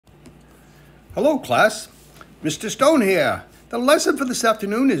Hello class, Mr. Stone here. The lesson for this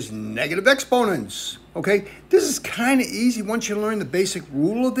afternoon is negative exponents. Okay, this is kind of easy once you learn the basic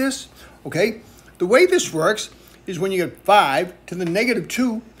rule of this. Okay, the way this works is when you get 5 to the negative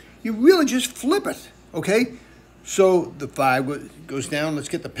 2, you really just flip it. Okay, so the 5 goes down. Let's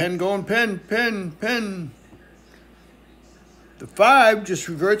get the pen going. Pen. The 5 just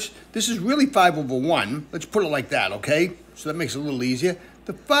reverts. This is really 5 over 1. Let's put it like that, okay? So that makes it a little easier.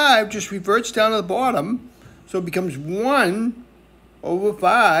 The 5 just reverts down to the bottom, so it becomes 1 over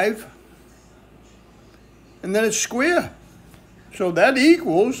 5, and then it's square. So that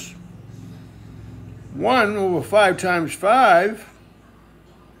equals 1 over 5 times 5.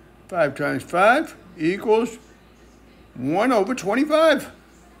 5 times 5 equals 1 over 25.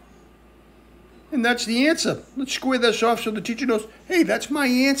 And that's the answer. Let's square this off so the teacher knows, hey, that's my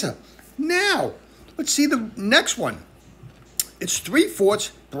answer. Now, let's see the next one. It's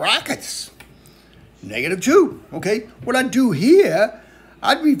 3/4 brackets. Negative 2, okay? What I'd do here,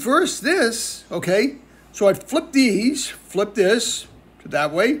 I'd reverse this, okay? So I'd flip these, flip this to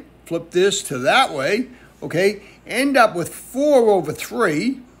that way, flip this to that way, okay? End up with 4 over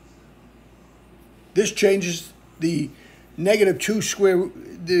 3. This changes the negative 2 square,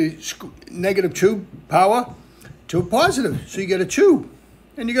 negative 2 power to a positive. So you get a 2,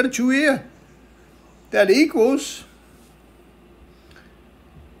 and you got a 2 here. That equals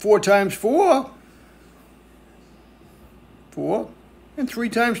 4 times 4, 4, and 3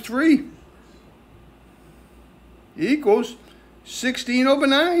 times 3 equals 16 over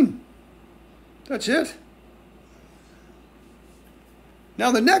 9. That's it.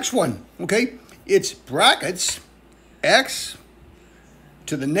 Now the next one, okay, it's brackets x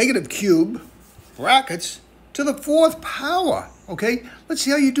to the negative cube, brackets to the 4th power, okay? Let's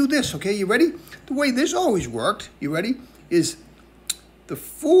see how you do this, okay? You ready? The way this always worked, you ready, is the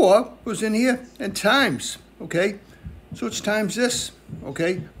 4 goes in here and times, okay? So it's times this,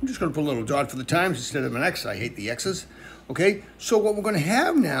 okay? I'm just going to put a little dot for the times instead of an x. I hate the x's, okay? So what we're going to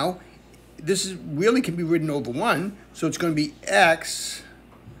have now, this is really can be written over 1, so it's going to be x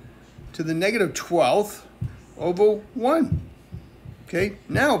to the negative 12th over 1, okay?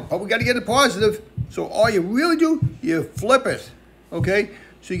 Now, but we got to get it positive, so all you really do, you flip it, okay?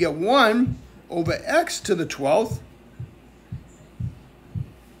 So you get 1 over x to the 12th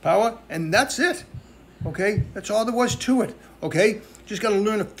power, and that's it, okay? That's all there was to it, okay? Just got to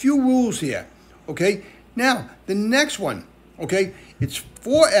learn a few rules here, okay? Now, the next one, okay? It's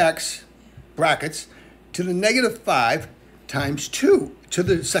 4x, brackets, to the negative 5 times 2 to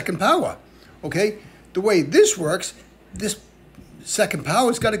the 2nd power, okay? The way this works, this 2nd power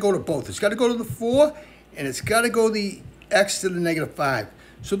has got to go to both. It's got to go to the 4, and it's got to go the x to the negative 5.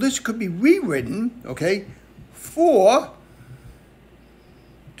 So this could be rewritten, okay? 4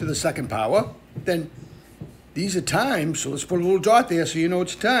 to the 2nd power, then these are times, so let's put a little dot there so you know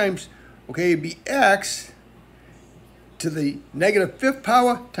it's times. Okay, it'd be x to the negative 5th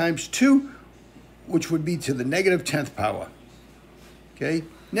power times 2, which would be to the negative 10th power. Okay,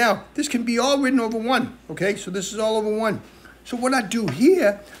 now this can be all written over 1. Okay, so this is all over 1. So what I do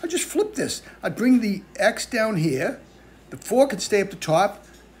here, I just flip this. I bring the x down here. The 4 can stay up the top,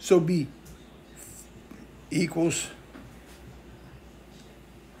 so be equals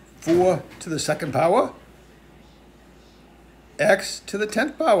 4 to the 2nd power, x to the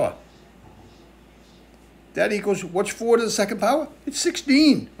 10th power. That equals, what's 4 to the 2nd power? It's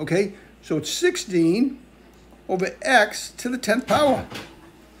 16, okay? So it's 16 over x to the 10th power.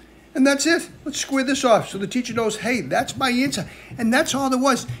 And that's it. Let's square this off so the teacher knows, hey, that's my answer. And that's all there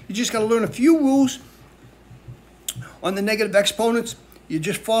was. You just got to learn a few rules on the negative exponents. You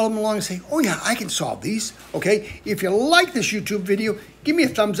just follow them along and say, oh yeah, I can solve these, okay? If you like this YouTube video, give me a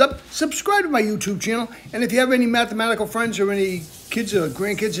thumbs up, subscribe to my YouTube channel, and if you have any mathematical friends or any kids or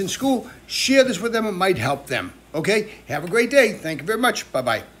grandkids in school, share this with them. It might help them, okay? Have a great day. Thank you very much.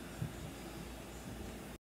 Bye-bye.